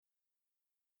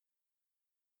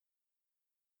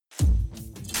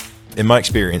in my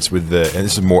experience with and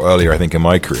this is more earlier, I think, in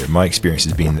my career, my experience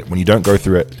has been that when you don't go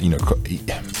through it,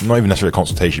 not even necessarily a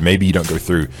consultation, maybe you don't go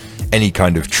through any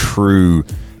kind of true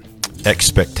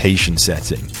expectation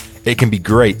setting, it can be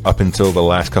great up until the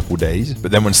last couple of days,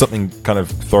 but then when something kind of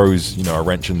throws, a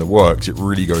wrench in the works, it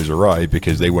really goes awry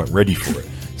because they weren't ready for it.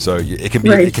 So it can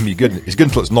be good. It's good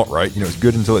until it's not right. It's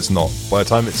good until it's not. By the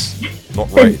time it's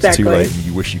not right, It's too late, and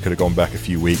you wish you could have gone back a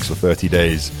few weeks or 30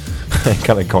 days and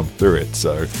kind of gone through it.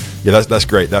 So yeah, that's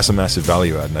great. That's a massive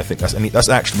value add, and I think that's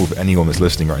actionable for anyone that's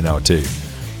listening right now too.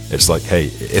 It's like, hey,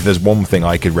 if there's one thing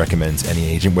I could recommend to any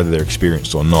agent, whether they're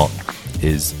experienced or not,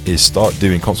 is start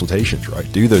doing consultations,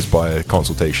 right? Do those buyer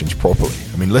consultations properly.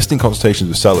 I mean, listing consultations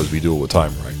with sellers we do all the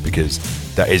time, right? Because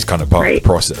that is kind of part of the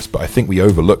process. But I think we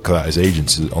overlook that as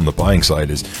agents on the buying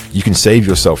side, is you can save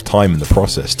yourself time in the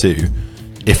process too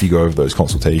if you go over those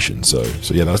consultations. So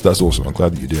yeah, that's awesome. I'm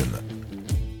glad that you're doing that.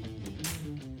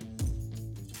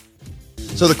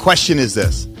 So the question is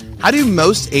this: how do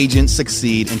most agents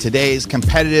succeed in today's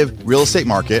competitive real estate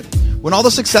market when all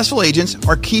the successful agents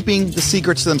are keeping the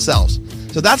secrets to themselves?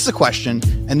 So that's the question,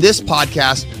 and this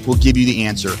podcast will give you the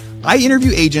answer. I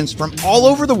interview agents from all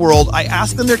over the world. I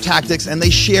ask them their tactics, and they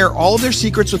share all of their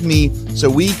secrets with me so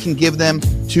we can give them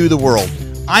to the world.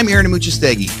 I'm Aaron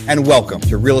Amuchastegui, and welcome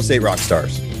to Real Estate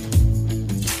Rockstars.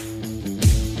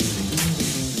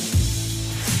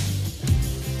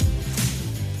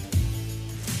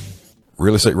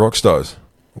 Real Estate Rockstars,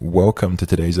 welcome to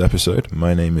today's episode.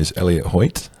 My name is Elliot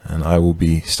Hoyte, and I will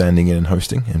be standing in and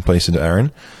hosting in place of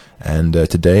Aaron. And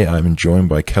today I'm joined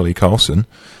by Kelly Carlson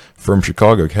from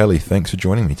Chicago. Kelly, thanks for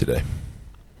joining me today.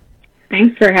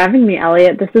 Thanks for having me,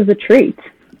 Elliot. This is a treat.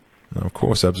 Of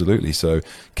course, absolutely. So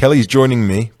Kelly's joining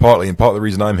me partly, and part of the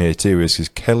reason I'm here too is because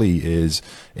Kelly is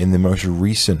in the most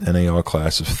recent NAR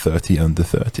class of 30 under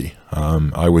 30.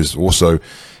 I was also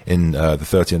in the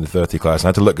 30 under 30 class. I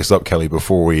had to look this up, Kelly,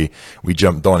 before we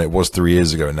jumped on. It was 3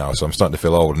 years ago now, so I'm starting to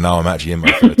feel old. Now I'm actually in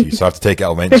my 30s, so I have to take it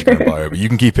out of my Instagram bio. But you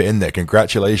can keep it in there.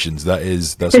 Congratulations.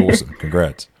 That's awesome.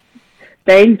 Congrats.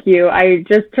 Thank you. I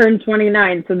just turned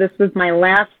 29, so this was my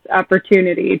last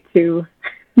opportunity to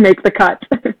make the cut.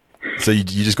 So you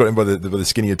just got in by the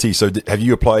skin of your teeth. So have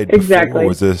you applied before? Exactly. Or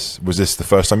was this the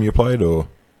first time you applied, or?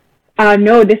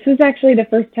 No, this was actually the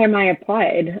first time I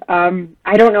applied.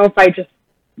 I don't know if I just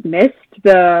missed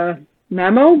the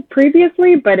memo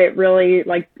previously, but it really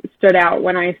stood out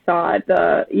when I saw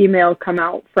the email come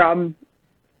out from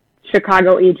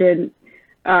Chicago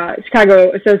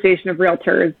Association of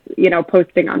Realtors,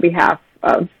 posting on behalf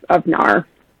of NAR.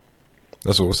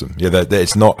 That's awesome. Yeah, that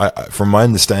it's not. From my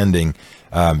understanding,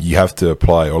 you have to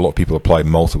apply, or a lot of people apply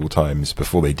multiple times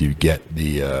before they do get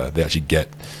they actually get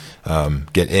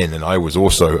in. And I was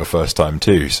also a first time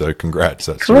too. So congrats.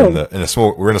 That's cool.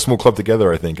 We're in a small club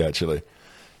together, I think, actually.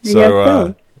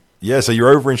 So yes, so you're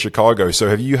over in Chicago. So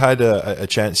have you had a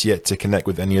chance yet to connect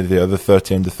with any of the other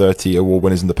 30 under 30 award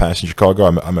winners in the past in Chicago?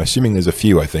 I'm assuming there's a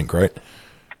few, I think, right?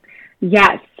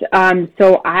 Yes.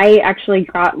 So I actually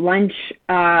got lunch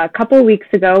a couple of weeks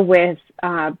ago with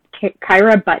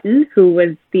Kyra Button, who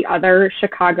was the other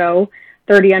Chicago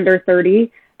 30 under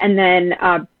 30, and then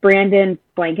Brandon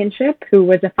Blankenship, who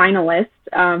was a finalist.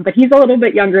 But he's a little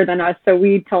bit younger than us, so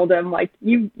we told him,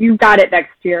 you got it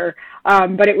next year.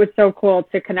 But it was so cool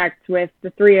to connect with the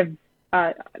three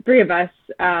of us.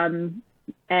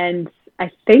 And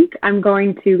I think I'm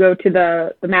going to go to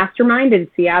the Mastermind in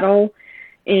Seattle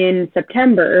in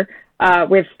September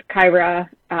with Kyra.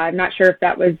 I'm not sure if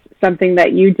that was something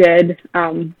that you did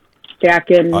back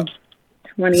in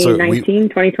 2019,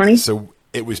 2020. So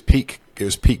it was peak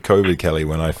peak COVID, Kelly,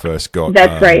 when I first got.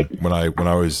 That's right. When I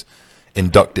was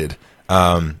inducted.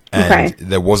 And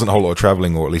there wasn't a whole lot of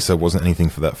traveling, or at least there wasn't anything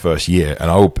for that first year.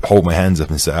 And I'll hold my hands up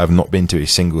and say I have not been to a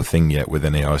single thing yet with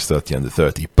NAR's 30 under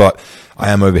 30. But I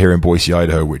am over here in Boise,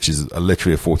 Idaho, which is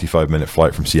literally a 45-minute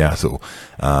flight from Seattle.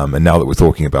 And now that we're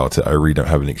talking about it, I really don't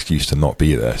have an excuse to not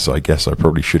be there. So I guess I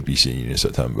probably should be seeing you in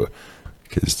September,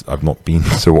 because I've not been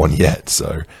to one yet.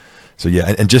 So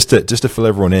yeah, and just to fill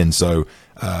everyone in, so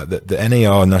the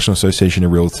NAR, National Association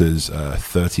of Realtors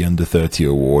 30 under 30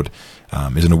 award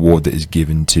is an award that is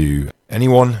given to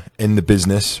anyone in the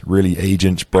business, really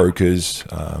agents, brokers,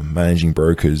 managing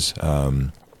brokers,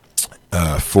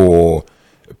 for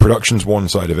production's one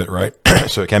side of it, right?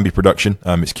 So it can be production,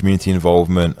 it's community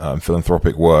involvement,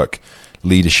 philanthropic work,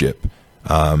 leadership,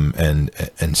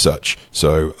 and such.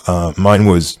 So mine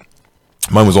was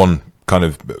on kind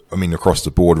of, across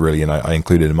the board really, and I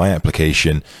included in my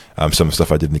application some of the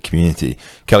stuff I did in the community.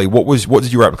 Kelly, what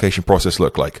did your application process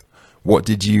look like? what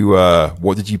did you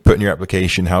put in your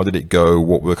application? How did it go?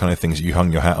 What were the kind of things that you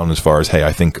hung your hat on as far as, hey,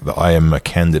 I think that I am a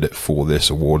candidate for this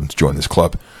award and to join this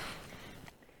club?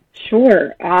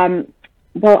 Sure.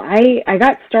 Well, I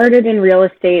got started in real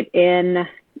estate in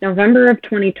November of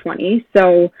 2020.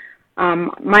 So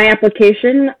my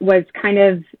application was kind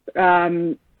of,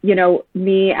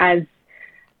 me as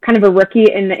kind of a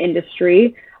rookie in the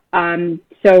industry.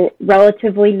 So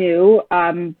relatively new,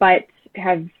 but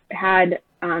have had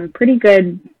pretty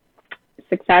good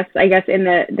success, I guess, in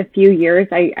the few years.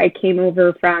 I came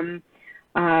over from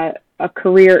a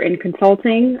career in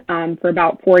consulting for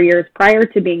about 4 years prior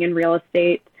to being in real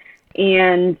estate.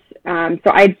 And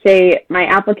so I'd say my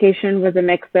application was a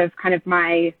mix of kind of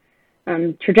my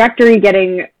trajectory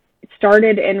getting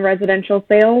started in residential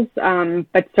sales,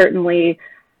 but certainly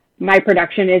my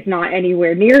production is not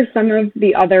anywhere near some of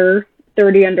the other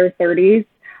 30 under 30s.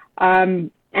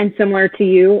 And similar to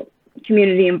you,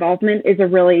 community involvement is a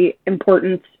really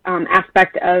important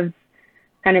aspect of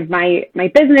kind of my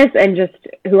business and just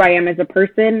who I am as a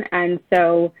person. And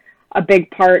so a big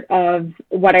part of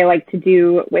what I like to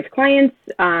do with clients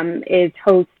is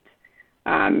host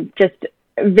just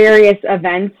various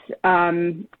events,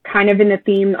 kind of in the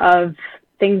theme of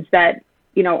things that,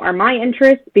 are my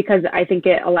interests, because I think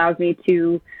it allows me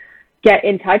to get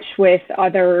in touch with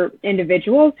other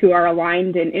individuals who are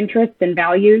aligned in interests and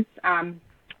values.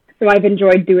 So I've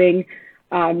enjoyed doing,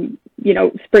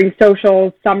 spring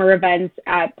socials, summer events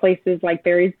at places like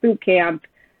Barry's Boot Camp,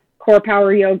 Core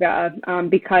Power Yoga,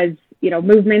 because,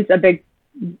 movement's a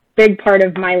big part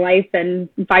of my life and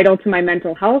vital to my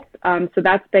mental health. So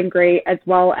that's been great, as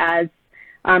well as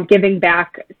giving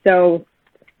back. So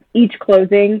each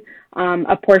closing,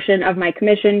 a portion of my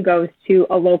commission goes to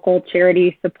a local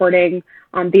charity supporting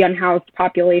the unhoused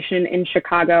population in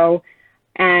Chicago.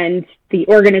 And the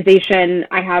organization,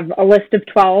 I have a list of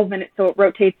 12, and so it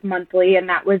rotates monthly. And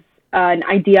that was an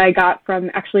idea I got from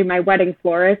actually my wedding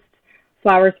florist,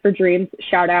 Flowers for Dreams,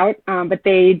 shout out. But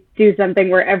they do something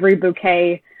where every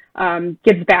bouquet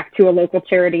gives back to a local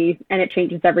charity, and it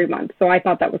changes every month. So I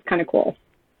thought that was kind of cool.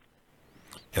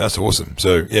 Yeah, that's awesome.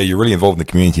 So yeah, you're really involved in the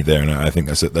community there, and I think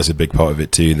that's a big part of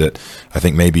it too. That I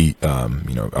think maybe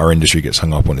our industry gets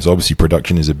hung up on is obviously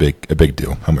production is a big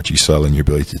deal. How much you sell and your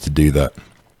ability to do that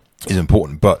is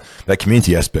important, but that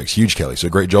community aspect's huge, Kelly. So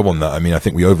great job on that. I mean, I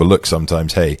think we overlook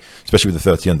sometimes, hey, especially with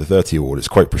the 30 under 30 award, it's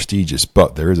quite prestigious,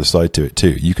 but there is a side to it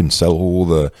too. You can sell all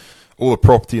the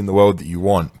property in the world that you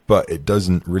want, but it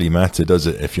doesn't really matter, does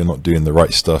it, if you're not doing the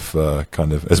right stuff,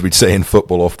 kind of, as we'd say in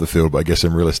football, off the field, but I guess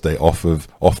in real estate, off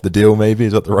the deal, maybe.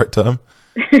 Is that the right term?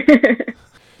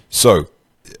 So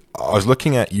I was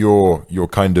looking at your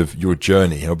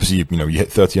journey. Obviously, you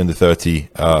hit 30 under 30.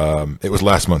 It was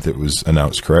last month it was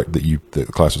announced, correct? That the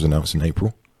class was announced in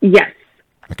April? Yes.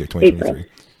 Okay, 2023. April.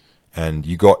 And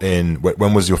you got in,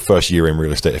 when was your first year in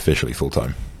real estate officially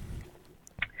full-time?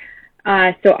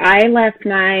 So I left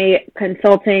my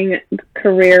consulting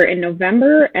career in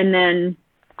November, and then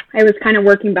I was kind of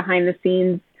working behind the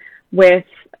scenes with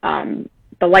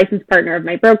the licensed partner of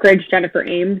my brokerage, Jennifer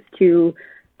Ames, to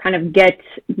kind of get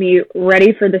me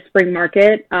ready for the spring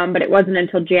market. But it wasn't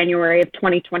until January of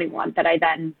 2021 that I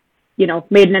then,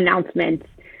 made an announcement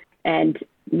and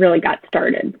really got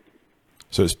started.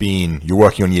 So you're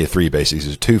working on year 3 basically.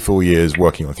 So 2 full years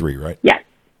working on 3, right? Yes.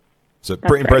 So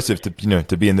pretty impressive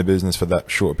to be in the business for that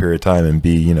short period of time and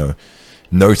be,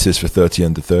 noticed for 30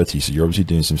 under 30. So you're obviously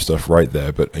doing some stuff right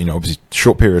there, but obviously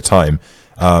short period of time.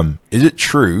 Is it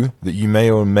true that you may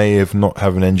or may have not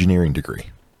have an engineering degree?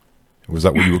 Was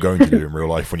that what you were going to do in real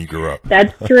life when you grew up?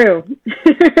 That's true.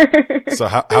 So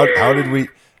how did we?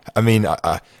 I mean,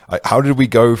 how did we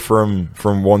go from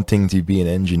wanting to be an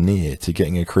engineer to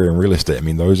getting a career in real estate? I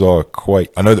mean, those are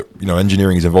quite. I know that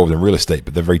engineering is involved in real estate,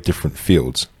 but they're very different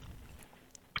fields.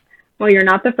 Well, you're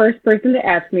not the first person to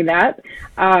ask me that,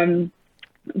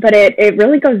 but it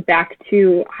really goes back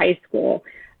to high school.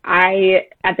 I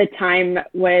at the time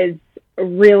was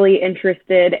really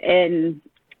interested in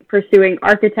pursuing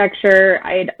architecture.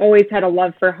 I had always had a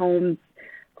love for homes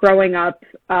growing up.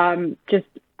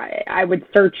 I would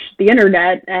search the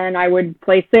internet and I would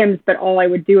play Sims, but all I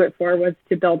would do it for was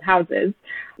to build houses.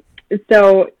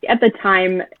 So at the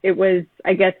time, it was,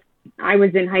 I guess, I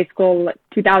was in high school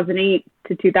 2008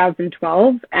 to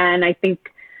 2012. And I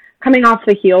think coming off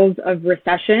the heels of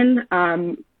recession,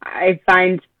 I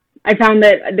found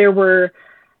that there were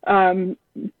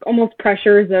almost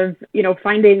pressures of,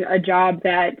 finding a job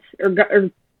that,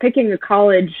 or picking a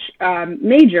college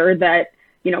major that,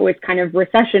 is kind of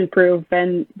recession proof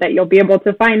and that you'll be able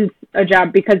to find a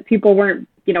job, because people weren't,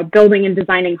 building and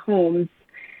designing homes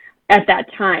at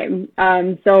that time.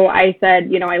 So I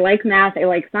said, I like math, I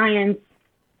like science,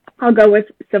 I'll go with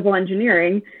civil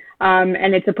engineering.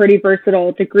 And it's a pretty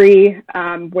versatile degree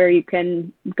where you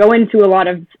can go into a lot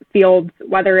of fields,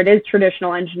 whether it is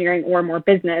traditional engineering or more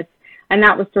business. And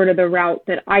that was sort of the route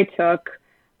that I took.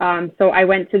 So I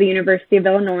went to the University of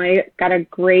Illinois, got a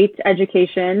great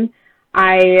education.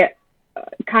 I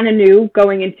kind of knew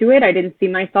going into it, I didn't see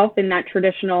myself in that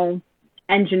traditional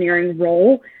engineering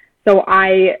role. So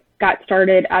I got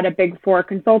started at a Big Four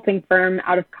consulting firm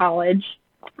out of college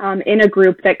in a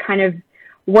group that kind of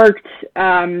worked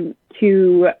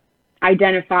to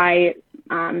identify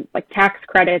like tax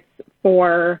credits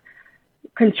for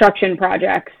construction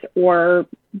projects or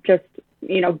just,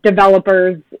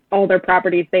 developers, all their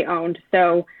properties they owned.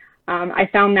 So I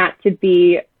found that to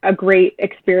be a great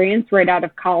experience right out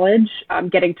of college,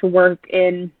 getting to work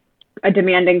in a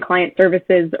demanding client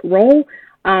services role,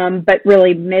 but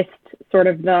really missed sort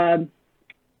of I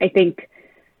think,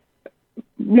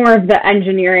 more of the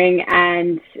engineering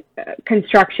and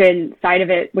construction side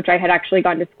of it, which I had actually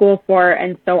gone to school for.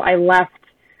 And so I left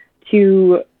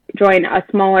to join a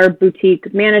smaller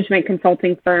boutique management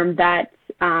consulting firm that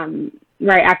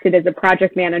where I acted as a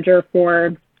project manager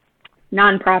for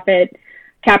nonprofit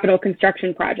capital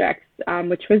construction projects,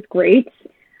 which was great.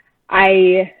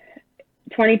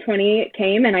 2020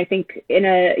 came, and I think in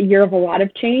a year of a lot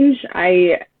of change,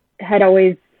 I had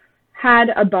always had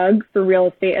a bug for real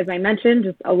estate, as I mentioned,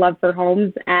 just a love for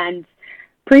homes. And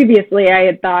previously I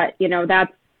had thought,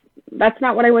 that's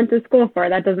not what I went to school for.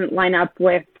 That doesn't line up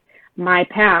with my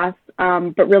path,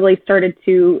 but really started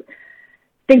to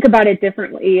think about it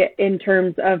differently in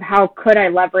terms of how could I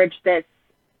leverage this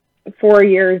 4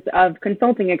 years of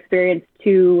consulting experience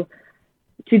to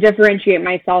differentiate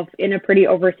myself in a pretty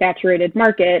oversaturated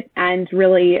market and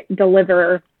really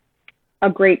deliver a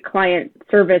great client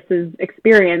services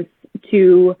experience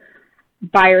to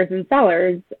buyers and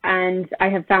sellers. And I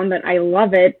have found that I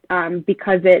love it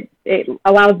because it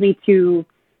allows me to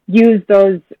use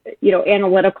those,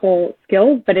 analytical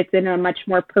skills, but it's in a much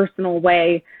more personal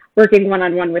way, working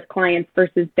one-on-one with clients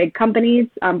versus big companies.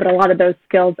 But a lot of those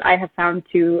skills I have found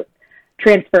to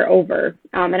transfer over.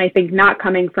 And I think not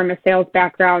coming from a sales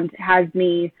background has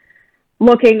me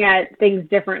looking at things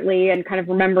differently and kind of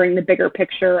remembering the bigger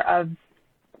picture of,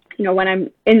 when I'm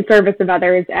in service of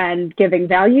others and giving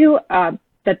value,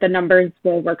 that the numbers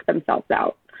will work themselves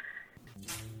out.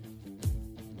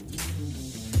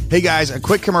 Hey guys, a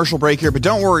quick commercial break here, but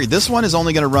don't worry, this one is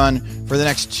only going to run for the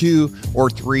next 2 or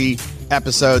 3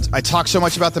 episodes. I talk so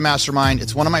much about the mastermind.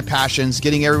 It's one of my passions,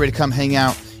 getting everybody to come hang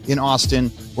out in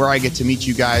Austin where I get to meet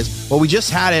you guys. Well, we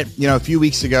just had it, a few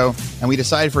weeks ago, and we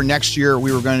decided for next year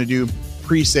we were going to do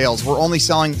pre-sales. We're only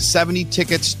selling 70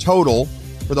 tickets total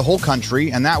for the whole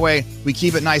country, and that way we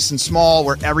keep it nice and small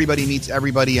where everybody meets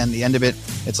everybody, and the end of it,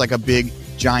 it's like a big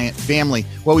giant family.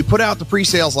 Well, we put out the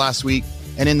pre-sales last week,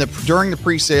 and during the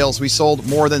pre-sales we sold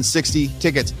more than 60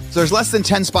 tickets. So there's less than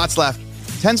 10 spots left.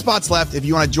 10 spots left if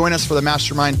you want to join us for the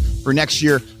mastermind for next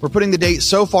year. We're putting the date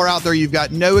so far out there, you've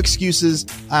got no excuses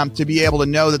to be able to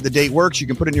know that the date works. You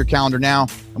can put it in your calendar now.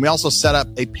 And we also set up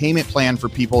a payment plan for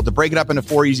people to break it up into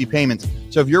 4 easy payments.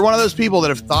 So if you're one of those people that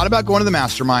have thought about going to the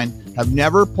mastermind, have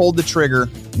never pulled the trigger,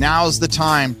 now's the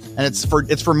time. And it's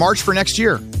for March for next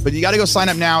year. But you got to go sign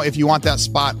up now if you want that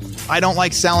spot. I don't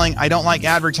like selling. I don't like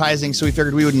advertising. So we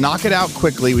figured we would knock it out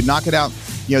quickly. We'd knock it out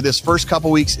this first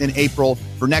couple weeks in April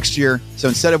for next year. So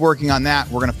instead of working on that,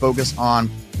 we're going to focus on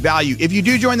value. If you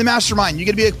do join the mastermind, you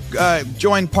get to be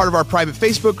join part of our private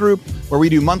Facebook group where we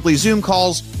do monthly Zoom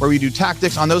calls, where we do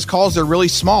tactics. On those calls, they're really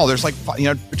small. There's like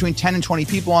between 10 and 20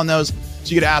 people on those. So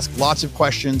you get to ask lots of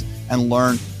questions and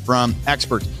learn from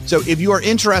experts. So if you are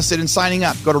interested in signing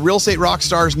up, go to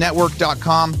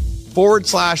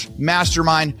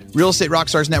realestaterockstarsnetwork.com/mastermind,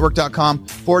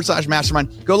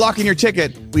 realestaterockstarsnetwork.com/mastermind. Go lock in your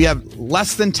ticket. We have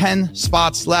less than 10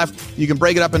 spots left. You can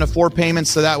break it up into 4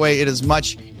 payments, so that way it is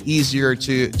much easier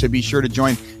to be sure to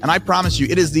join. And I promise you,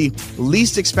 it is the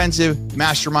least expensive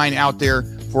mastermind out there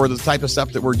for the type of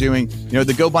stuff that we're doing. The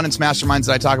GoBundance masterminds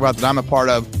that I talk about that I'm a part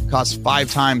of cost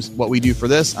 5 times what we do for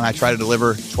this, and I try to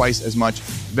deliver twice as much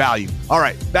value. All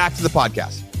right, back to the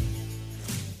podcast.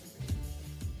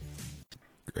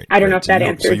 Great. I don't know if that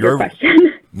answers your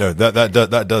question. No, that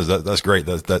does. That's great.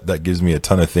 That gives me a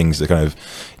ton of things to kind of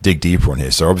dig deeper on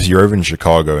here. So obviously you're over in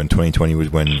Chicago, and 2020 was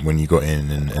when you got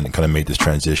in and kind of made this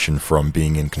transition from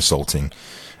being in consulting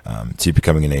to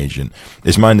becoming an agent.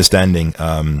 It's my understanding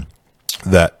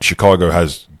that Chicago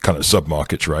has kind of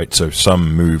sub-markets, right? So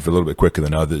some move a little bit quicker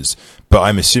than others. But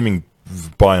I'm assuming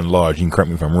by and large, you can correct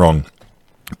me if I'm wrong,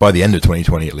 by the end of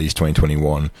 2020, at least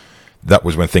 2021, that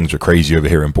was when things were crazy over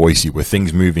here in Boise. Were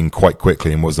things moving quite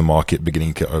quickly, and was the market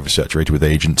beginning to get oversaturated with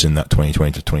agents in that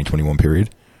 2020 to 2021 period?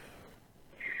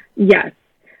 Yes.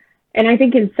 And I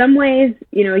think in some ways,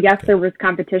 yes, there was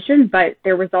competition, but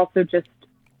there was also just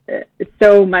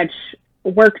so much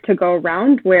work to go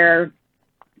around where,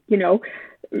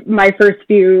 my first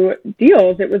few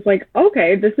deals, it was like,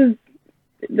 okay, this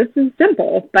is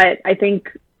simple. But I think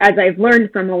as I've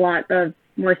learned from a lot of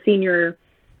more senior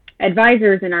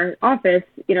advisors in our office,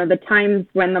 the times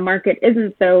when the market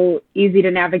isn't so easy to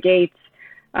navigate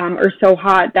or so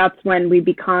hot, that's when we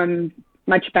become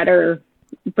much better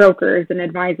brokers and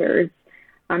advisors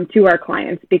to our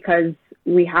clients, because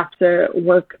we have to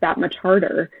work that much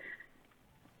harder.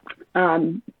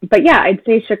 But yeah, I'd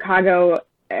say Chicago,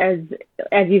 as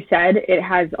you said, it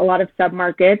has a lot of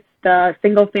submarkets. The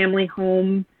single family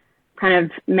home kind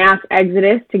of mass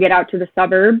exodus to get out to the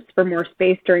suburbs for more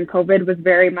space during COVID was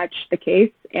very much the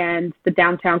case, and the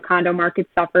downtown condo market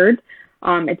suffered.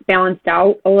 It's balanced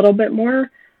out a little bit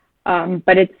more,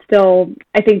 but it's still,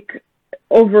 I think,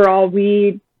 overall,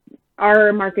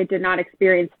 our market did not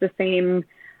experience the same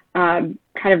kind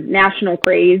of national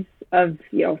craze of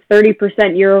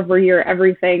 30% year over year,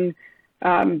 everything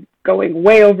going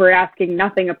way over asking,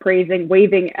 nothing appraising,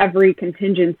 waiving every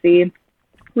contingency.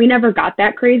 We never got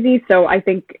that crazy, so I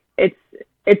think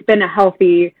it's been a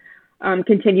healthy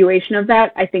continuation of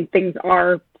that. I think things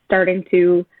are starting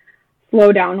to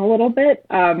slow down a little bit,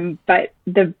 but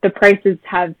the prices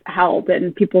have held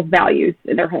and people's values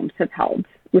in their homes have held,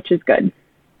 which is good.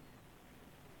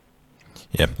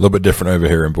 Yeah, a little bit different over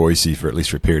here in Boise for at least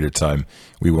for a period of time.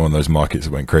 We were one of those markets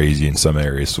that went crazy. In some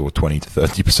areas saw 20 to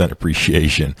 30%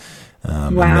 appreciation.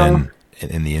 Wow. And then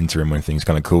in the interim, when things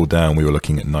kind of cooled down, we were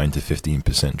looking at 9 to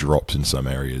 15% drops in some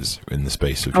areas in the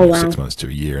space of 6 months to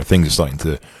a year. And things are starting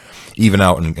to even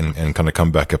out and kind of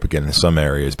come back up again in some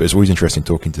areas. But it's always interesting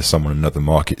talking to someone in another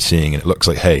market, seeing, and it looks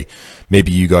like, hey,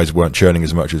 maybe you guys weren't churning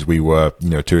as much as we were,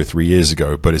 2 or 3 years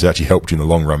ago, but it's actually helped you in the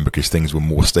long run because things were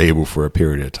more stable for a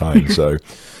period of time.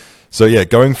 So yeah,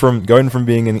 going from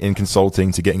being in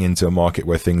consulting to getting into a market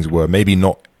where things were maybe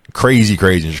not crazy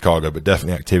in Chicago, but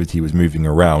definitely activity was moving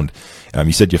around.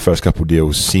 You said your first couple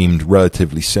deals seemed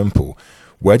relatively simple.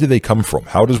 Where do they come from?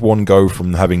 How does one go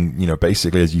from having,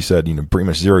 basically, as you said, pretty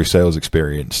much zero sales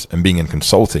experience and being in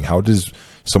consulting? How does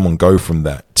someone go from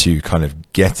that to kind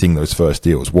of getting those first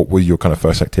deals? What were your kind of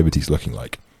first activities looking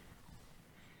like?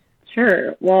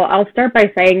 Sure. Well, I'll start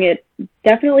by saying it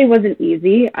definitely wasn't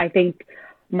easy. I think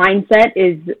mindset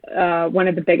is one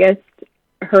of the biggest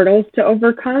hurdles to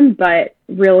overcome, but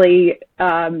really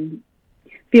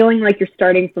feeling like you're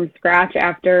starting from scratch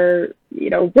after,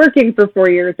 working for 4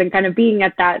 years and kind of being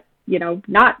at that,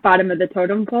 not bottom of the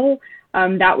totem pole,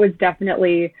 that was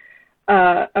definitely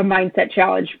a mindset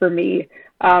challenge for me.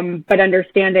 But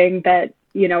understanding that,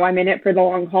 I'm in it for the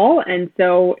long haul. And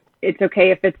so it's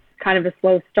okay if it's kind of a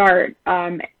slow start.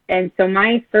 And so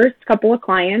my first couple of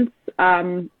clients,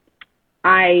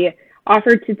 I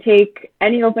offered to take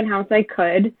any open house I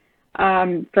could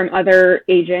from other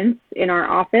agents in our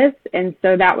office. And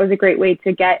so that was a great way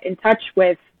to get in touch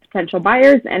with potential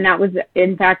buyers. And that was,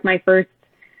 in fact, my first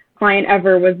client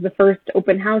ever was the first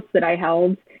open house that I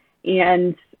held,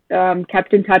 and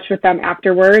kept in touch with them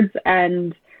afterwards,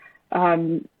 and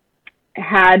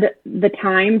had the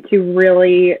time to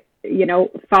really,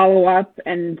 follow up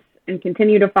and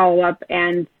continue to follow up.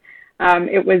 And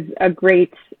it was a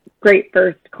great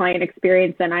first client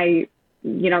experience. And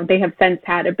they have since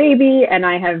had a baby, and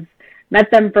I have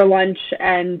met them for lunch,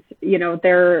 and,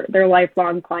 they're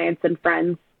lifelong clients and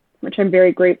friends, which I'm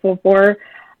very grateful for.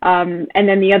 And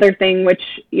then the other thing, which,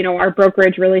 our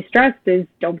brokerage really stressed, is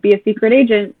don't be a secret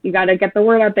agent. You got to get the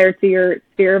word out there to your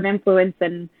sphere of influence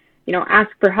and, ask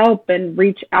for help and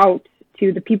reach out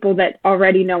to the people that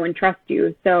already know and trust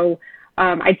you. So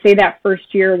I'd say that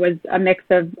first year was a mix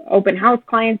of open house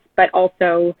clients, but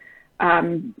also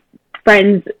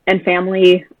friends and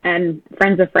family and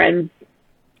friends of friends.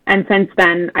 And since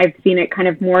then, I've seen it kind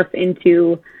of morph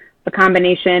into a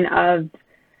combination of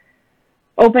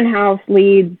open house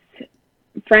leads,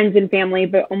 friends and family,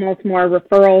 but almost more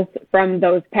referrals from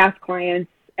those past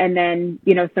clients, and then,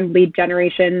 some lead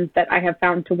generation that I have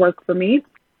found to work for me.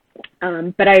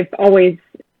 But I've always,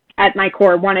 at my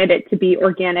core, wanted it to be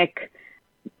organic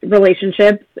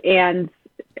relationships, and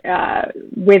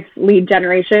with lead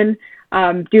generation,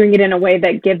 doing it in a way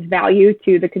that gives value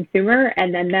to the consumer,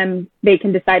 and then they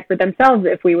can decide for themselves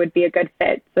if we would be a good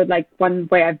fit. So like one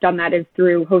way I've done that is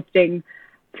through hosting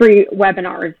free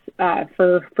webinars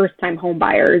for first-time home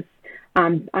buyers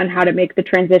on how to make the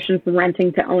transition from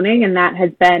renting to owning. And that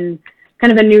has been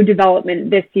kind of a new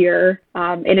development this year,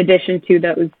 in addition to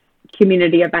those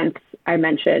community events I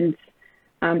mentioned,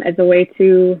 as a way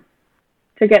to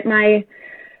get my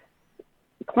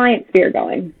client sphere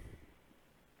going.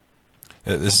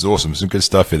 This is awesome. Some good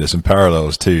stuff here. There's some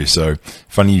parallels too. So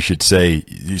funny you should say.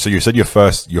 So you said your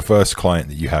first client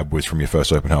that you had was from your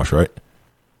first open house, right?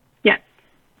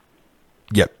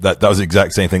 Yep, that was the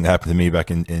exact same thing that happened to me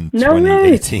back in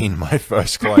 2018. My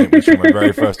first client was from my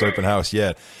very first open house.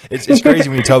 Yeah, it's crazy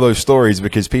when you tell those stories,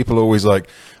 because people are always like,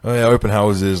 oh yeah, open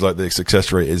houses, like the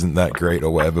success rate isn't that great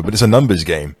or whatever, but it's a numbers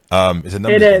game. It's a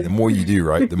numbers game. The more you do,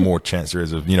 right, the more chance there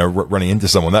is of, running into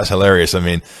someone. That's hilarious. I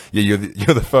mean, you're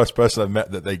the first person I've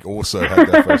met that they also had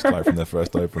their first client from their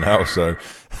first open house. So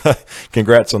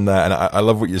congrats on that. And I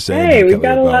love what you're saying. Hey, we've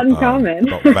got a lot in common.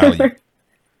 About value.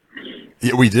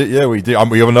 Yeah, we did. Yeah, we do.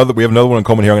 We have another one in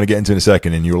common here. I'm going to get into in a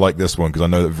second, and you'll like this one because I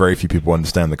know that very few people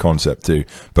understand the concept too.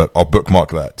 But I'll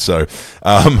bookmark that. So,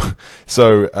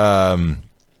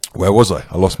 where was I?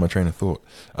 I lost my train of thought.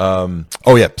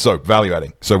 So value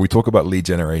adding. So we talk about lead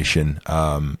generation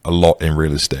a lot in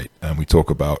real estate, and we talk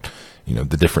about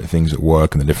the different things at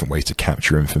work and the different ways to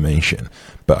capture information.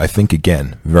 But I think,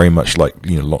 again, very much like,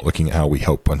 looking at how we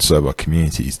help and serve our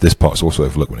communities, this part's also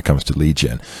overlooked when it comes to lead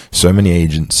gen. So many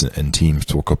agents and teams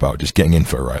talk about just getting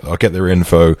info, right? I'll get their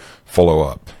info, follow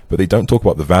up, but they don't talk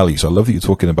about the value. So I love that you're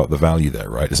talking about the value there,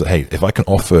 right? It's like, hey, if I can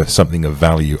offer something of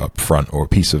value up front or a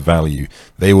piece of value,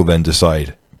 they will then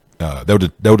decide,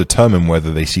 they'll determine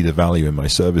whether they see the value in my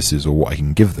services or what I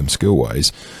can give them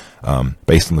skill-wise,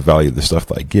 based on the value of the stuff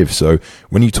that I give. So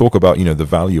when you talk about, the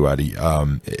value add,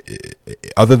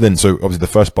 other than, so obviously the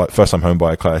first time home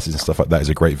buyer classes and stuff like that is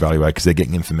a great value add because they're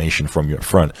getting information from you up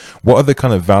front. What other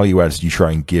kind of value adds do you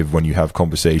try and give when you have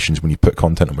conversations, when you put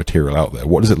content or material out there?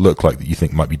 What does it look like that you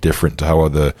think might be different to how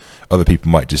other people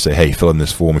might just say, hey, fill in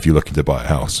this form if you're looking to buy a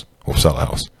house or sell a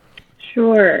house?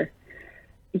 Sure.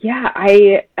 Yeah,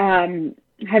 I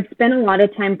have spent a lot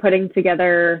of time putting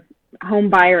together home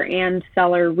buyer and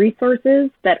seller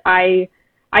resources that I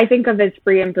think of as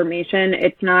free information.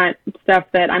 It's not stuff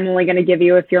that I'm only going to give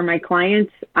you if you're my client.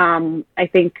 I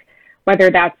think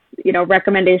whether that's,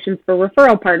 recommendations for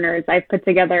referral partners, I've put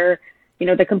together,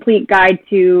 the complete guide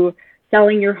to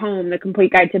selling your home, the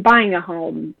complete guide to buying a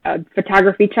home, a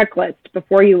photography checklist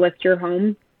before you list your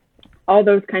home, all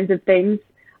those kinds of things.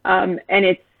 And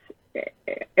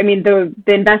the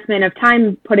investment of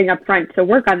time putting up front to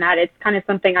work on that, it's kind of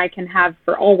something I can have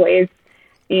for always.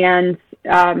 And,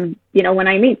 when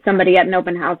I meet somebody at an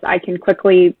open house, I can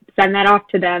quickly send that off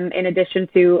to them in addition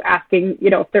to asking,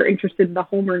 if they're interested in the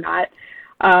home or not.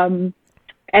 And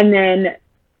then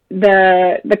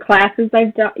the classes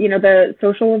I've done, the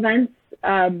social events,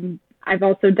 I've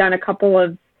also done a couple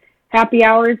of happy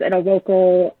hours at a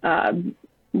local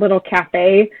little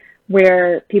cafe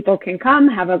where people can come,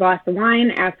 have a glass of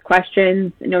wine, ask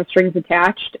questions, no strings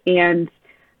attached. And,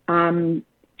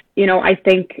 I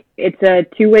think it's a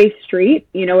two-way street,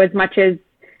 as much as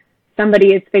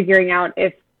somebody is figuring out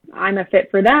if I'm a fit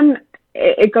for them,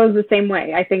 it goes the same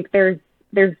way. I think there's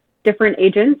different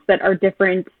agents that are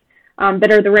different,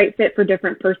 that are the right fit for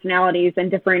different personalities and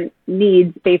different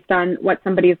needs based on what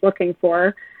somebody is looking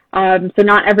for. So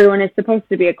not everyone is supposed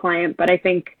to be a client, but I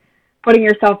think putting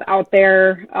yourself out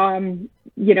there,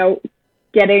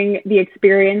 getting the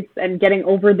experience and getting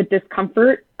over the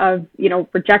discomfort of,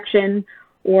 rejection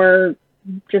or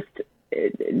just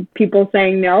people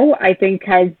saying no, I think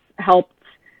has helped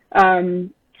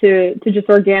to just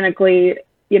organically,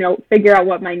 figure out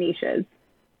what my niche is.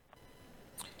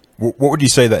 What would you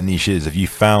say that niche is? Have you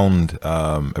found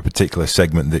a particular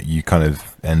segment that you kind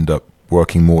of end up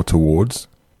working more towards?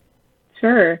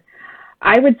 Sure.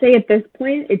 I would say at this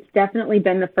point, it's definitely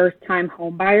been the first-time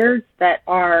home buyers that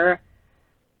are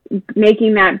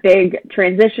making that big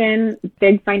transition,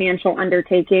 big financial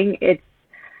undertaking.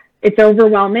 It's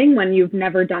overwhelming when you've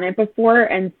never done it before,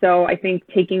 and so I think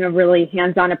taking a really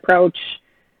hands-on approach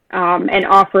and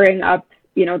offering up,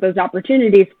 those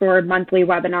opportunities for monthly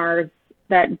webinars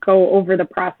that go over the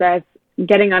process,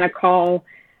 getting on a call,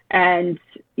 and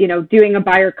doing a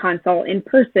buyer consult in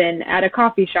person at a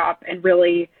coffee shop, and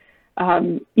really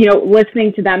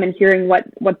listening to them and hearing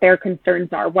what their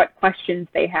concerns are, what questions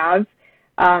they have.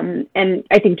 And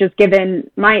I think just given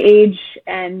my age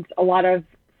and a lot of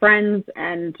friends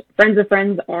and friends of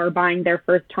friends are buying their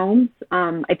first homes,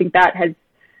 I think that has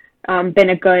been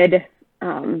a good,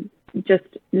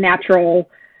 just natural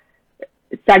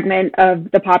segment of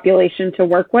the population to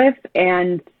work with.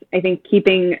 And I think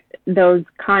keeping those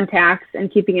contacts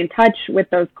and keeping in touch with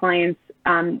those clients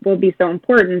will be so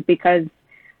important because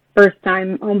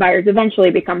first-time home buyers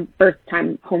eventually become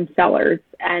first-time home sellers.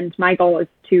 And my goal is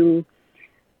to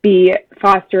be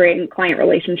fostering client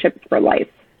relationships for life.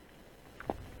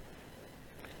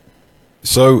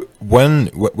 So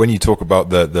when you talk about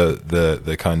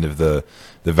the kind of the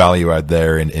value add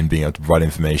there in being able to provide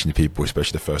information to people,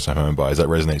 especially the first time home buyers, that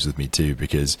resonates with me too,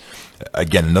 because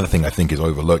again, another thing I think is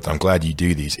overlooked, I'm glad you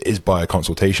do these, is buyer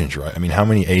consultations, right? I mean, how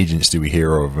many agents do we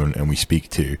hear of and we speak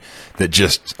to that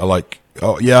just are like,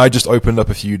 oh yeah, I just opened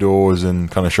up a few doors and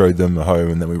kind of showed them the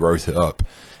home and then we wrote it up.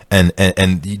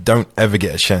 And you don't ever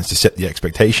get a chance to set the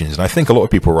expectations. And I think a lot of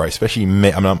people, right, especially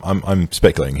me, I mean, I'm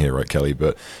speculating here, right, Kelly,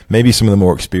 but maybe some of the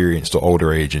more experienced or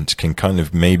older agents can kind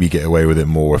of maybe get away with it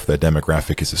more if their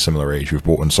demographic is a similar age who've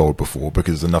bought and sold before,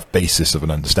 because there's enough basis of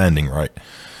an understanding, right,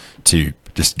 to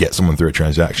just get someone through a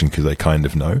transaction because they kind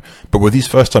of know. But with these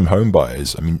first-time home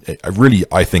buyers, I mean,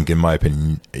 I think, in my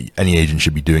opinion, any agent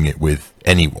should be doing it with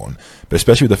anyone. But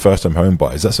especially with the first-time home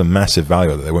buyers, that's a massive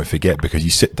value that they won't forget, because you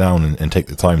sit down and take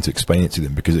the time to explain it to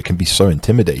them, because it can be so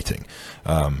intimidating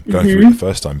going through it the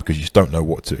first time, because you just don't know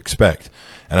what to expect.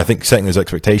 And I think setting those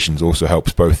expectations also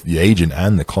helps both the agent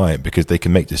and the client, because they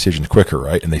can make decisions quicker,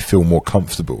 right? And they feel more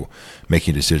comfortable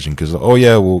making a decision because, oh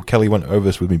yeah, well, Kelly went over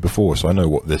this with me before, so I know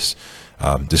what this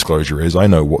disclosure is. I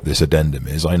know what this addendum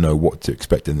is. I know what to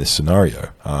expect in this scenario.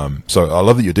 So I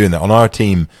love that you're doing that. On our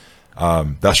team,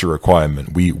 that's a requirement.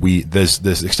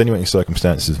 There's extenuating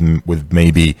circumstances with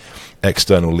maybe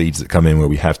external leads that come in where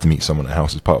we have to meet someone at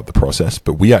house as part of the process,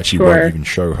 but we actually won't even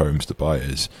show homes to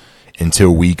buyers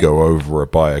until we go over a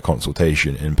buyer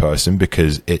consultation in person,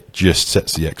 because it just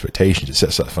sets the expectations. It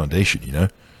sets that foundation, you know?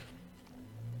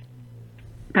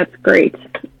 That's great.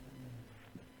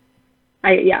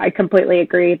 I completely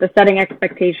agree. The setting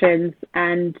expectations,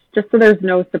 and just so there's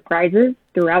no surprises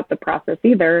throughout the process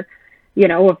either, you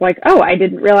know, of like, oh, I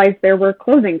didn't realize there were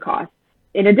closing costs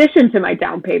in addition to my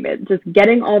down payment. Just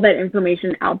getting all that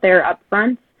information out there up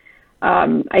front,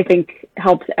 I think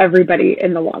helps everybody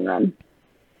in the long run.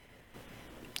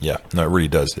 Yeah, no, it really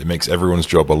does. It makes everyone's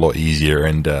job a lot easier,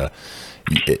 and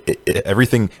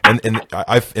everything. And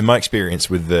I've, in my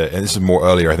experience with and this is more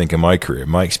earlier, I think, in my career,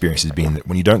 my experience has been that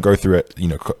when you don't go through it, you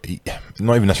know,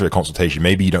 not even necessarily a consultation,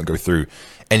 maybe you don't go through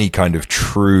any kind of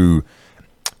true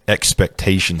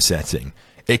expectation setting.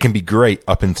 It can be great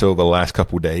up until the last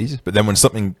couple of days, but then when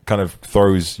something kind of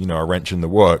throws, you know, a wrench in the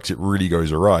works, it really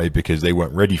goes awry because they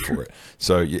weren't ready for it.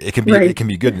 So it can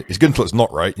be good. It's good until it's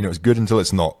not right. You know, it's good until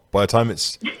it's not. By the time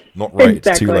it's not right,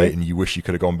 It's too late, and you wish you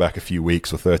could have gone back a few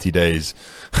weeks or 30 days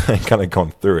and kind of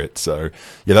gone through it. So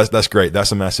yeah, that's great.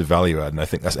 That's a massive value add, and I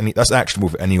think that's actionable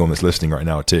for anyone that's listening right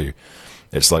now too.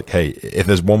 It's like, hey, if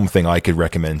there's one thing I could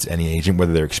recommend to any agent,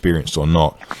 whether they're experienced or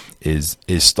not, is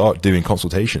start doing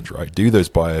consultations, right? Do those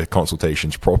buyer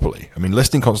consultations properly. I mean,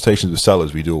 listing consultations with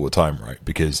sellers we do all the time, right?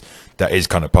 Because that is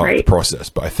kind of part of the process.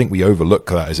 But I think we overlook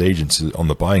that as agents on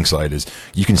the buying side, is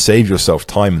you can save yourself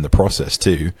time in the process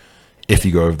too if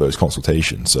you go over those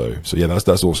consultations. So yeah,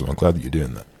 that's awesome. I'm glad that you're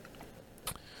doing that.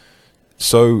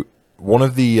 So one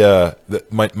of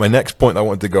my next point I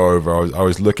wanted to go over, I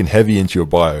was looking heavy into your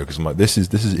bio because I'm like, this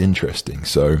is interesting.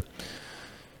 So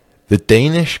the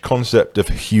Danish concept of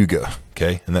hygge,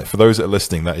 okay, and that for those that are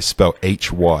listening, that is spelled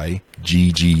Hygge.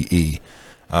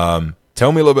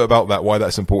 Tell me a little bit about that, why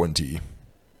that's important to you.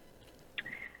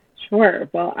 Sure.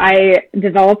 Well, I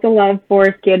developed a love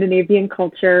for Scandinavian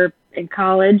culture in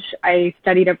college. I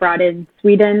studied abroad in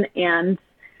Sweden and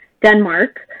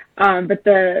Denmark. But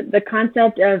the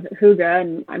concept of hygge,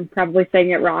 and I'm probably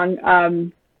saying it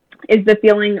wrong, is the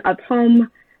feeling of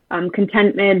home,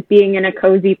 contentment, being in a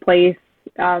cozy place,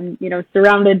 you know,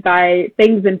 surrounded by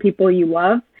things and people you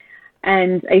love.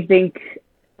 And I think,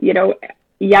 you know,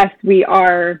 yes, we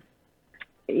are,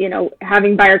 you know,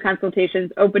 having buyer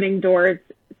consultations, opening doors,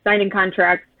 signing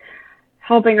contracts,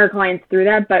 helping our clients through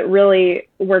that, but really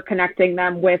we're connecting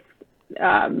them with,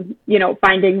 you know,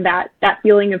 finding that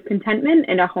feeling of contentment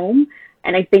in a home.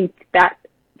 And I think that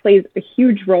plays a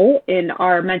huge role in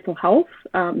our mental health,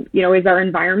 you know, is our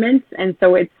environment. And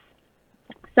so it's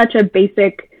such a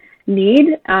basic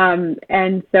need.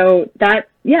 And so that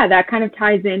kind of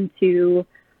ties into,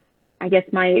 I guess,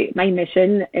 my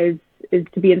mission is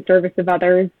to be in service of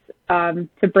others,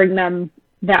 to bring them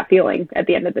that feeling at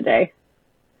the end of the day.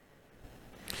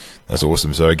 That's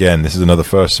awesome. So again, this is another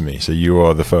first for me. So you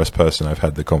are the first person I've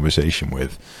had the conversation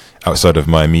with outside of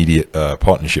my immediate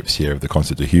partnerships here of the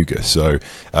concept of hygge. So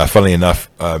funnily enough,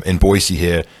 in Boise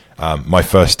here, my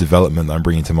first development that I'm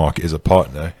bringing to market is a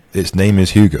partner. Its name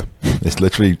is hygge. It's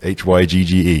literally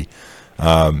Hygge.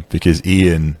 Because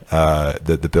Ian,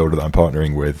 the builder that I'm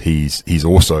partnering with, he's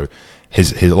also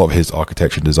a lot of his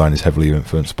architecture and design is heavily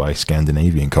influenced by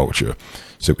Scandinavian culture.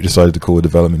 So we decided to call the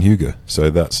development Hygge. So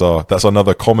that's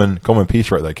another common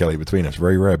piece right there, Kelly, between us.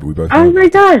 Very rare, but we both. Oh my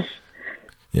gosh.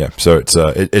 Yeah, so it's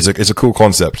a cool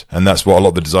concept, and that's what a lot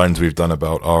of the designs we've done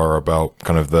are about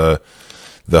kind of the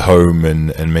home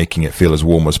and making it feel as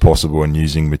warm as possible, and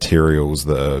using materials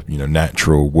that are, you know,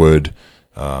 natural wood,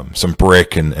 some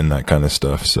brick and that kind of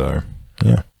stuff. So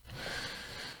yeah.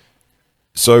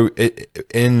 So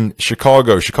in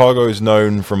Chicago is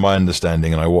known, from my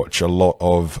understanding, and I watch a lot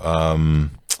of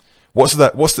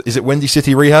is it Windy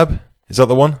City Rehab? Is that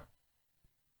the one?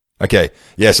 Okay,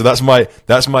 yeah. So that's my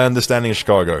understanding of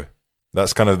Chicago.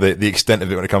 That's kind of the extent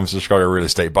of it when it comes to Chicago real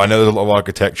estate. But I know there's a lot of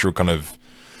architectural kind of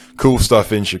cool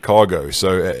stuff in Chicago.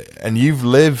 So, and you've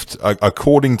lived,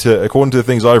 according to the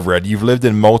things I've read, you've lived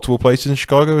in multiple places in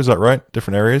Chicago. Is that right?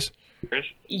 Different areas?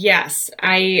 Yes,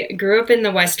 I grew up in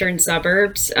the western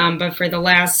suburbs, but for the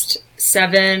last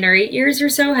 7 or 8 years or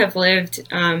so have lived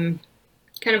kind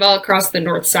of all across the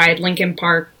north side, Lincoln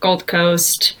Park, Gold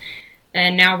Coast,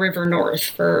 and now River North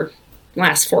for the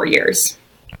last 4 years.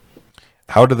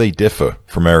 How do they differ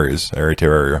from area to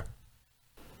area?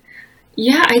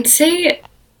 Yeah, I'd say,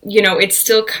 you know, it's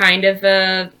still kind of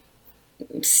a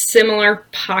similar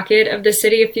pocket of the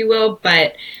city, if you will,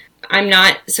 but I'm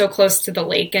not so close to the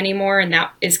lake anymore, and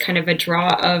that is kind of a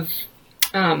draw of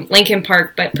Lincoln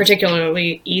Park, but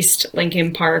particularly East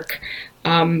Lincoln Park.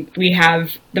 We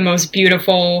have the most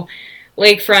beautiful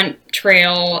lakefront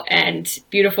trail and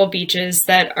beautiful beaches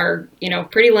that are, you know,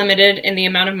 pretty limited in the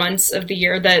amount of months of the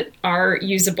year that are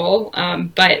usable.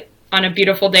 But on a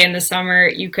beautiful day in the summer,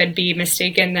 you could be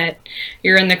mistaken that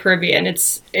you're in the Caribbean.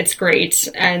 It's great.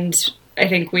 And I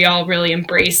think we all really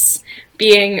embrace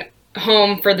being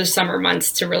home for the summer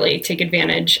months to really take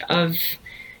advantage of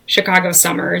Chicago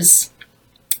summers.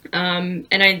 And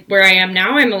where I am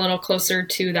now, I'm a little closer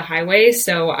to the highway.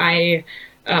 So I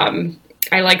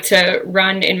like to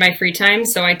run in my free time.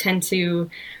 So I tend to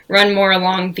run more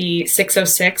along the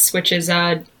 606, which is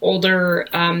a older,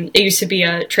 it used to be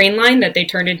a train line that they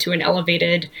turned into an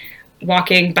elevated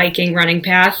walking, biking, running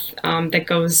path that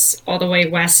goes all the way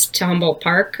west to Humboldt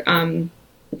Park.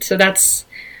 So that's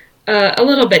a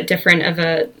little bit different of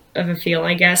a feel,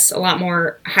 I guess. A lot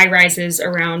more high rises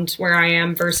around where I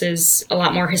am versus a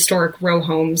lot more historic row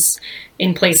homes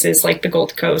in places like the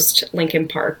Gold Coast, Lincoln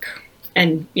Park,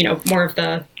 and, you know, more of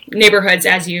the neighborhoods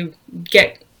as you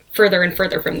get further and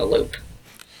further from the loop.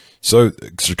 So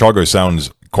Chicago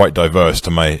sounds quite diverse to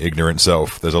my ignorant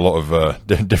self. There's a lot of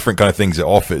different kind of things it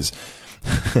offers.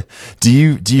 Do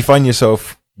you find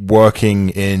yourself working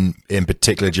in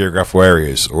particular geographical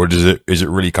areas, or is it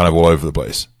really kind of all over the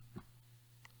place?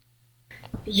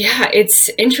 Yeah, it's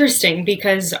interesting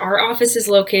because our office is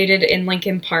located in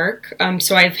Lincoln Park.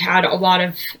 So I've had a lot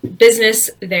of business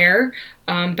there.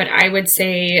 But I would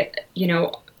say, you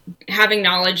know, having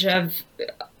knowledge of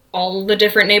all the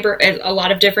different a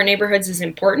lot of different neighborhoods is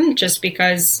important, just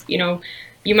because, you know,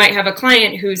 you might have a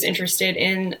client who's interested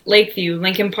in Lakeview,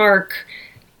 Lincoln Park,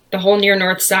 the whole near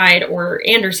north side, or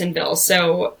Andersonville.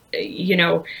 So, you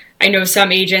know, I know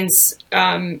some agents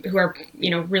who are, you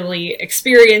know, really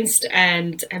experienced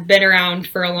and have been around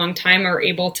for a long time are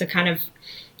able to kind of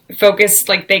focus,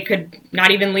 like they could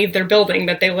not even leave their building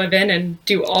that they live in and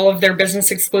do all of their business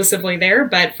exclusively there.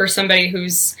 But for somebody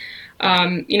who's,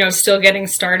 you know, still getting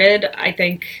started, I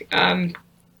think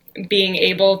being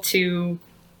able to,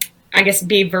 I guess,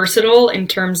 be versatile in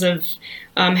terms of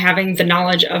having the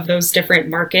knowledge of those different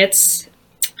markets.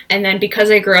 And then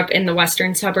because I grew up in the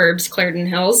western suburbs, Clarendon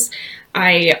Hills,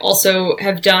 I also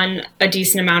have done a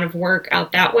decent amount of work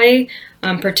out that way,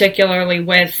 particularly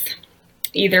with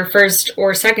either first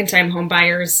or second time home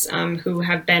buyers who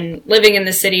have been living in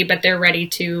the city, but they're ready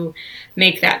to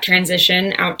make that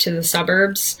transition out to the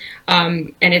suburbs.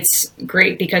 And it's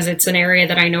great because it's an area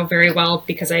that I know very well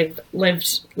because I've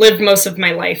lived most of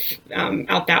my life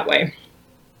out that way.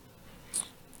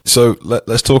 So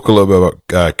let's talk a little bit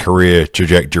about career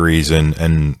trajectories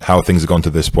and how things have gone to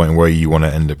this point and where you want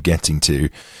to end up getting to.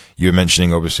 You were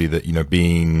mentioning obviously that, you know,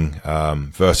 being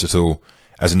versatile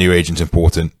as a new agent is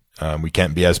important. We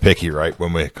can't be as picky, right?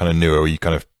 When we're kind of newer, you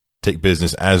kind of take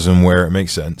business as and where it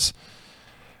makes sense.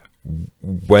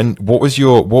 What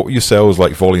were your sales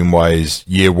like volume wise,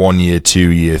 year 1, year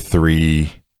 2, year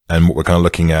 3, and what we're kind of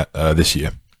looking at this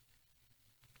year?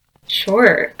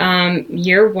 Sure.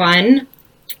 Year 1,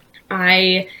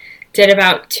 I did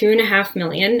about $2.5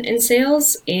 million in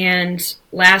sales, and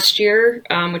last year,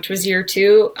 which was year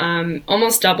 2,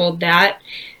 almost doubled that.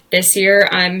 This year,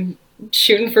 I'm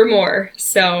shooting for more.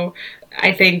 So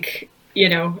I think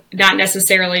not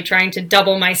necessarily trying to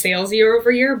double my sales year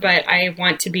over year, but I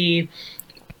want to be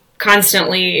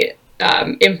constantly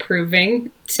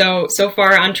improving. So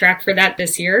far on track for that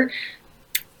this year.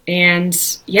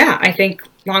 And yeah, I think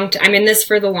I'm in this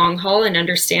for the long haul and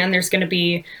understand there's going to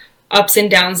be ups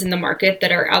and downs in the market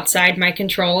that are outside my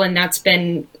control. And that's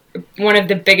been one of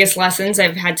the biggest lessons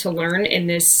I've had to learn in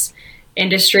this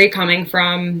industry, coming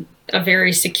from a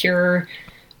very secure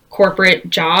corporate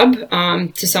job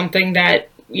to something that,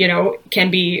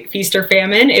 can be feast or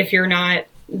famine if you're not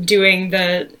doing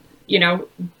the,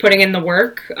 putting in the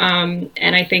work.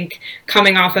 And I think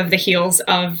coming off of the heels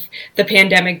of the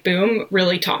pandemic boom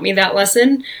really taught me that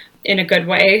lesson in a good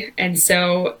way. And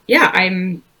so, yeah,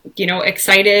 I'm,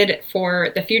 excited for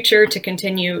the future to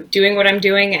continue doing what I'm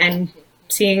doing and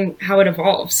seeing how it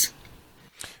evolves.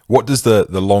 What does the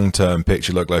long-term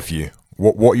picture look like for you?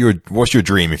 What's your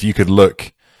dream? If you could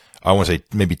look, I want to say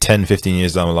maybe 10, 15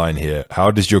 years down the line here,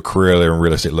 how does your career in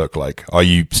real estate look like? Are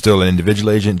you still an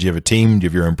individual agent? Do you have a team? Do you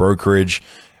have your own brokerage?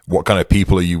 What kind of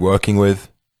people are you working with?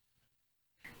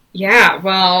 Yeah,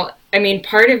 well, I mean,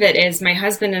 part of it is my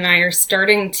husband and I are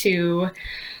starting to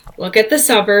look at the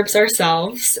suburbs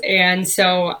ourselves. And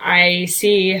so I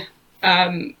see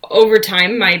over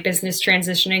time my business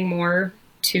transitioning more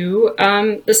to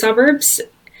the suburbs.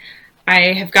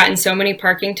 I have gotten so many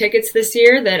parking tickets this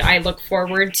year that I look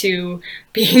forward to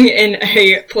being in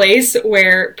a place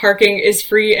where parking is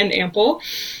free and ample.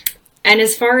 And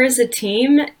as far as a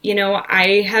team,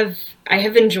 I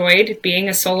have enjoyed being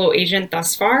a solo agent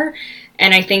thus far.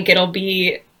 And I think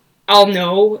I'll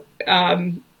know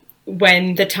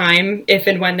if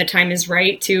and when the time is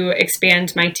right to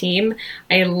expand my team.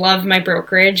 I love my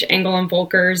brokerage. Engel &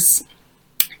 Volkers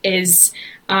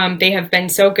they have been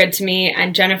so good to me.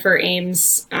 And Jennifer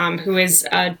Ames, who is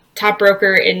a top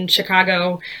broker in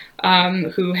Chicago,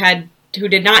 who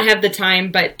did not have the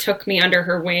time, but took me under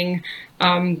her wing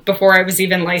before I was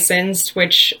even licensed,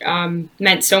 which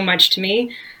meant so much to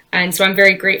me. And so I'm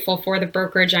very grateful for the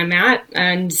brokerage I'm at,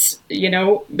 and,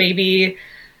 maybe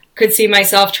could see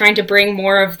myself trying to bring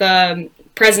more of the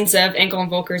presence of Engel &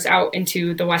 Volkers out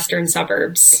into the western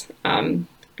suburbs,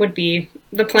 would be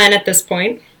the plan at this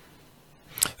point.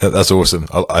 That's awesome.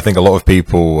 I think a lot of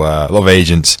people, a lot of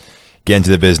agents get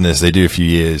into the business, they do a few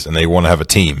years and they want to have a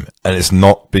team. And it's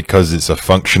not because it's a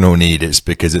functional need. It's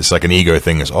because it's like an ego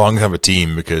thing. It's, I'm going to have a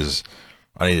team because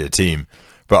I need a team.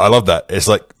 But I love that. It's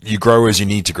like you grow as you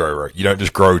need to grow, right? You don't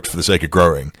just grow for the sake of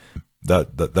growing.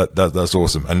 That's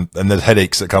awesome. And there's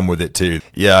headaches that come with it too.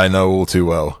 Yeah, I know all too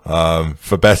well.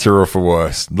 For better or for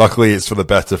worse. Luckily it's for the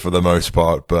better for the most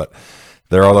part, but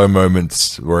there are low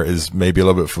moments where it is maybe a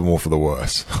little bit more for the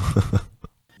worse.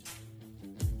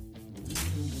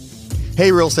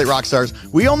 Hey, Real Estate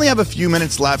Rockstars. We only have a few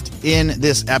minutes left in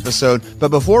this episode, but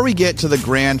before we get to the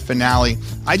grand finale,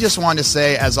 I just wanted to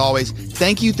say, as always,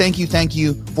 thank you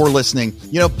for listening.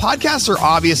 Podcasts are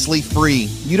obviously free.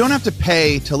 You don't have to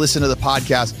pay to listen to the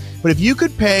podcast, but if you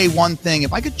could pay one thing,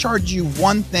 if I could charge you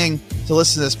one thing to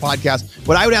listen to this podcast,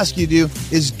 what I would ask you to do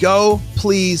is go,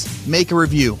 please, make a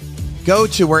review. Go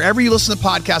to wherever you listen to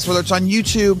podcasts, whether it's on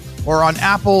YouTube or on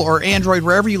Apple or Android,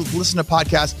 wherever you listen to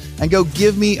podcasts, and go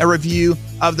give me a review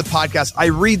of the podcast. I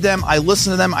read them, I listen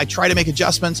to them, I try to make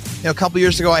adjustments. A couple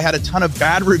years ago, I had a ton of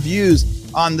bad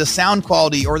reviews on the sound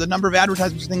quality or the number of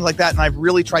advertisements, things like that. And I've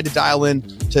really tried to dial in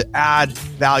to add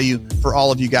value for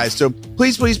all of you guys. So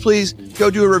please go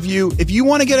do a review. If you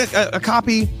want to get a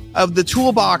copy of the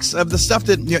toolbox of the stuff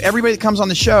that everybody that comes on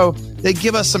the show, they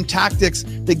give us some tactics,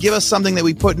 they give us something that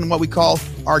we put in what we call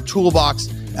our toolbox.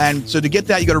 And so to get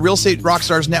that, you go to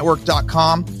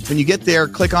realestaterockstarsnetwork.com. When you get there,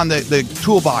 click on the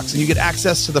toolbox and you get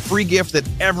access to the free gift that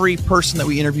every person that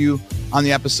we interview on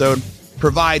the episode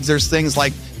provides. There's things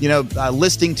like,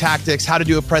 listing tactics, how to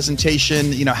do a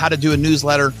presentation, how to do a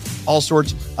newsletter, all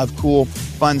sorts of cool,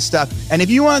 fun stuff. And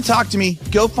if you want to talk to me,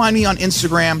 go find me on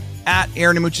Instagram at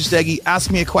Aaron Amuchastegui.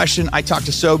 Ask me a question. I talk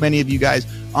to so many of you guys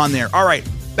on there. All right,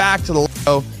 back to the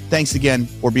show. Thanks again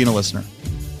for being a listener.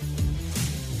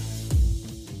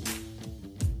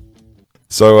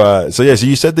 So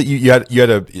you said that you had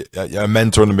a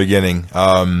mentor in the beginning.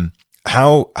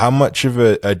 How much of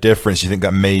a difference do you think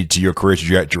that made to your career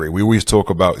trajectory? We always talk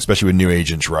about, especially with new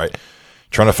agents, right?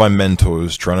 Trying to find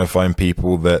mentors, trying to find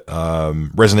people that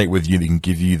resonate with you, that can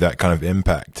give you that kind of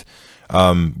impact.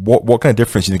 What kind of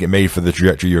difference do you think it made for the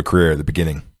trajectory of your career at the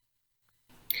beginning?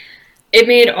 It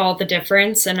made all the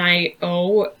difference, and I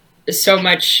owe so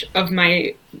much of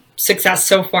my success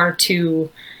so far to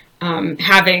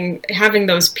having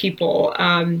those people.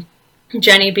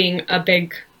 Jenny being a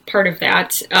big part of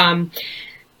that.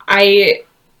 I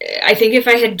I think if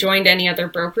I had joined any other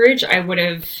brokerage, I would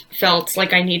have felt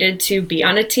like I needed to be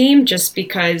on a team, just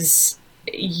because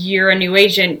you're a new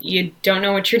agent, you don't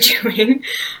know what you're doing,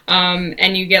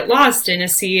 and you get lost in a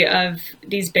sea of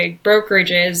these big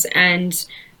brokerages. And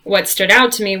what stood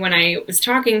out to me when I was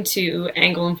talking to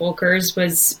Engel and Volkers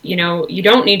was, you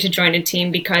don't need to join a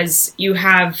team, because you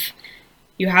have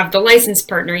the licensed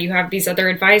partner, you have these other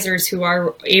advisors who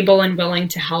are able and willing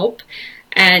to help.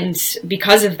 And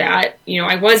because of that,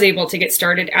 I was able to get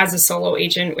started as a solo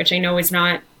agent, which I know is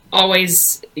not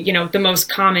always, the most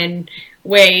common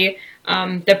way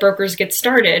that brokers get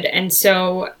started. And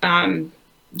so,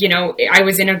 I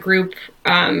was in a group,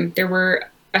 there were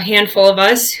a handful of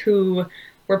us who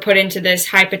were put into this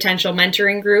high potential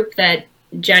mentoring group that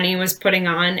Jenny was putting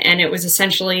on. And it was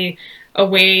essentially a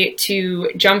way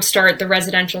to jumpstart the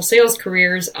residential sales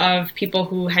careers of people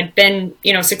who had been,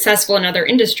 successful in other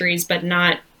industries, but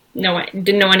didn't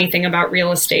know anything about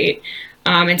real estate.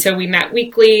 And so we met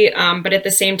weekly. But at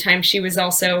the same time, she was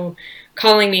also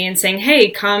calling me and saying,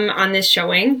 hey, come on this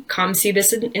showing, come see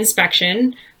this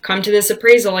inspection, come to this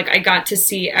appraisal. Like, I got to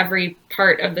see every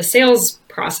part of the sales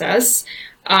process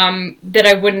that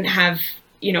I wouldn't have,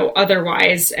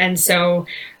 otherwise. And so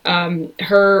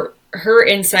her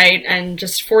insight and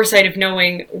just foresight of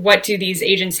knowing what do these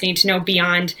agents need to know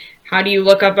beyond how do you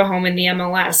look up a home in the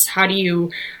MLS, how do you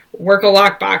work a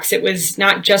lockbox. It was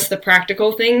not just the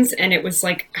practical things, and it was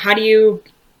like, how do you,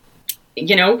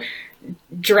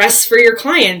 dress for your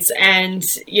clients and,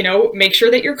 make sure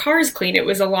that your car is clean. It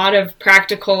was a lot of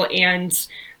practical and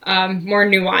more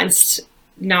nuanced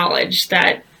knowledge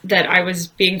that I was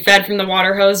being fed from the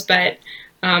water hose, but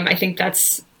I think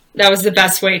that was the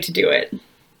best way to do it.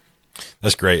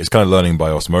 That's great. It's kind of learning by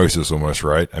osmosis almost,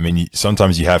 right? I mean,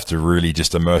 sometimes you have to really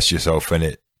just immerse yourself in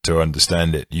it to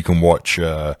understand it. You can watch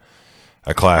a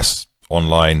class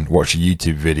online, watch a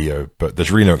YouTube video, but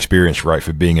there's really no experience, right,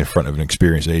 for being in front of an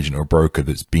experienced agent or broker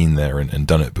that's been there and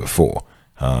done it before.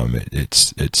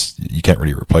 It's you can't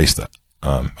really replace that.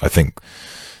 I think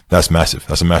that's massive.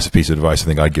 That's a massive piece of advice I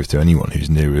think I'd give to anyone who's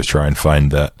new, is try and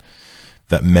find that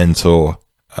mentor,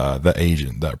 that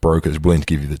agent, that broker is willing to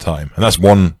give you the time. And that's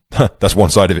one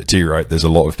side of it too, right? There's a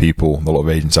lot of people, a lot of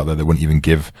agents out there that wouldn't even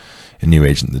give a new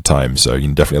agent the time. So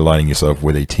you're definitely aligning yourself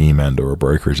with a team and or a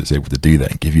brokerage that's able to do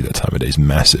that and give you that time of day is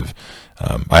massive.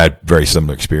 I had very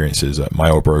similar experiences at my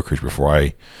old brokerage before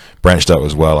I branched out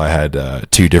as well. I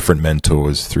had 2 different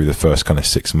mentors through the first kind of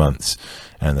 6 months.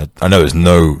 And I know there's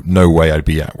no way I'd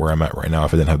be at where I'm at right now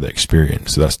if I didn't have that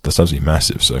experience. So that's absolutely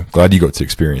massive. So glad you got to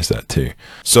experience that too.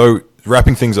 So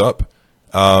wrapping things up,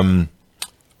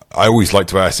 I always like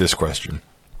to ask this question.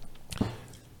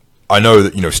 I know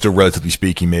that, still relatively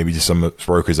speaking, maybe to some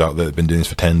brokers out there that have been doing this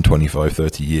for 10, 25,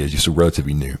 30 years, you're still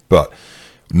relatively new. But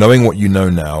knowing what you know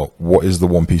now, what is the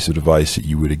one piece of advice that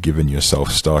you would have given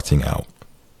yourself starting out?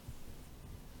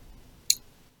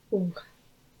 Ooh.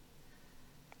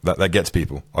 That gets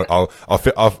people. I'll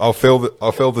fill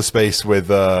the space with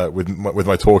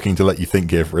my talking to let you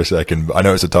think here for a second. But I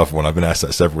know it's a tough one. I've been asked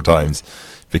that several times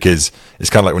because it's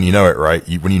kind of like when you know it, right?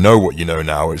 When you know what you know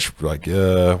now, it's like,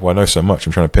 well, I know so much.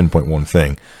 I'm trying to pinpoint one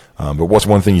thing. But what's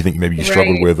one thing you think maybe you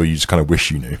struggled with, or you just kind of wish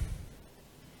you knew?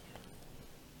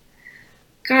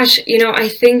 Gosh, I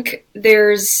think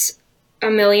there's a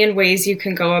million ways you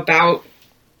can go about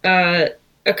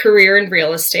a career in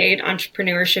real estate,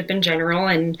 entrepreneurship in general.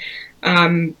 And,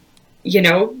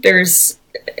 there's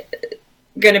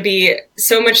going to be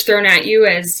so much thrown at you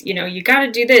as, you got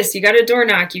to do this, you got to door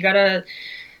knock, you got to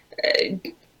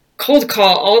cold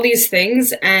call, all these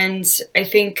things. And I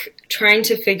think trying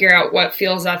to figure out what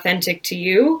feels authentic to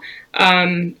you,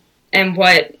 and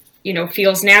what,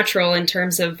 feels natural in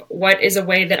terms of what is a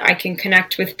way that I can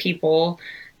connect with people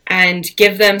and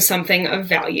give them something of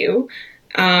value.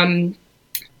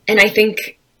 And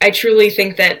I truly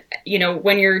think that,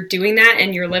 when you're doing that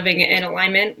and you're living in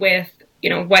alignment with,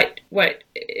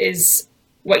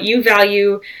 what you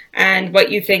value and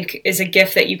what you think is a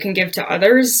gift that you can give to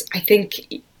others, I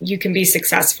think you can be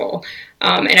successful.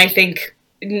 And I think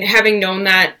having known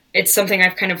that, it's something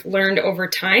I've kind of learned over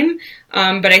time.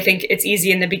 But I think it's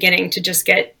easy in the beginning to just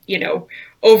get,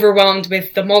 overwhelmed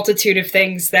with the multitude of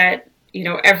things that,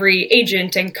 every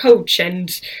agent and coach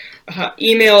and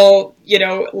email,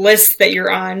 list that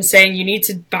you're on saying you need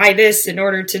to buy this in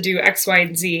order to do X, Y,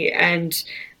 and Z. And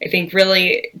I think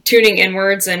really tuning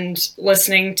inwards and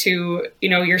listening to,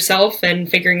 yourself and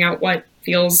figuring out what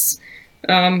feels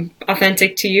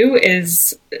authentic to you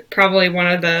is probably one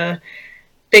of the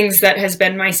things that has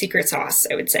been my secret sauce,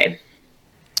 I would say.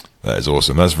 That is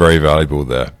awesome. That's very valuable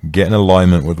there. Get in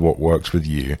alignment with what works with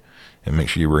you and make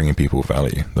sure you're bringing people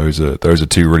value. Those are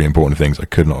two really important things. I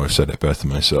could not have said it better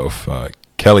myself.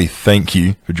 Kelly, thank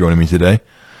you for joining me today.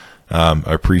 I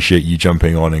appreciate you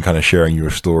jumping on and kind of sharing your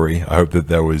story. I hope that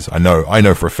there was, I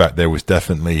know for a fact there was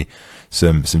definitely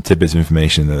some tidbits of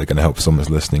information that are going to help someone that's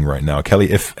listening right now.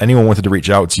 Kelly, if anyone wanted to reach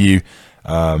out to you,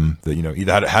 that, you know,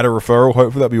 either had a referral,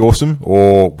 hopefully that'd be awesome,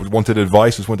 or wanted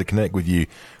advice, just wanted to connect with you,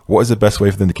 what is the best way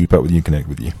for them to keep up with you and connect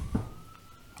with you?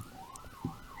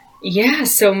 Yeah,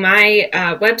 so my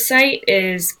website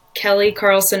is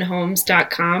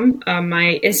kellycarlsonhomes.com.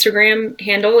 My Instagram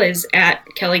handle is at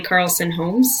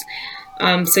kellycarlsonhomes.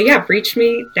 So yeah, reach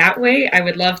me that way. I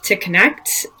would love to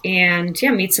connect and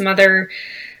meet some other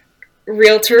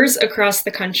realtors across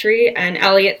the country. And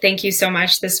Elliot, thank you so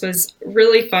much. This was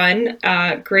really fun.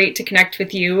 Great to connect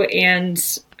with you, and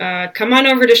come on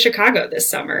over to Chicago this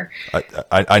summer.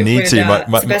 I need to.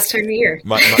 It's the best time of year.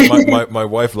 My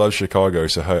wife loves Chicago,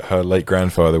 so her late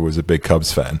grandfather was a big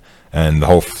Cubs fan, and the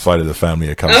whole side of the family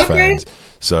are Cubs fans.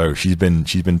 So she's been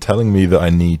telling me that I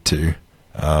need to,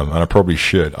 and I probably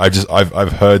should.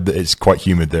 I've heard that it's quite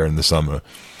humid there in the summer.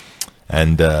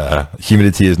 And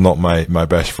humidity is not my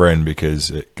best friend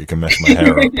because it can mess my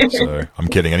hair up. So I'm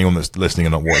kidding. Anyone that's listening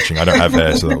and not watching, I don't have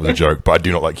hair, so that was a joke. But I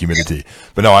do not like humidity.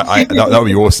 But no, that would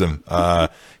be awesome.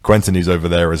 Quentin, who's over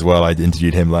there as well, I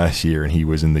interviewed him last year, and he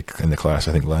was in the class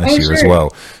I think last year as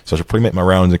well. So I should probably make my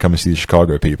rounds and come and see the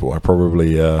Chicago people. It's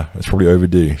probably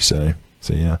overdue. So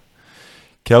yeah.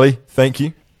 Kelly, thank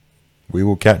you. We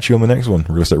will catch you on the next one,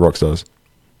 Real Estate Rockstars.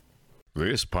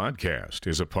 This podcast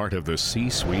is a part of the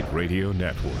C-Suite Radio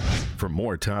Network. For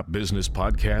more top business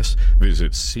podcasts,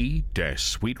 visit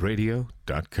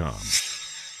c-suiteradio.com.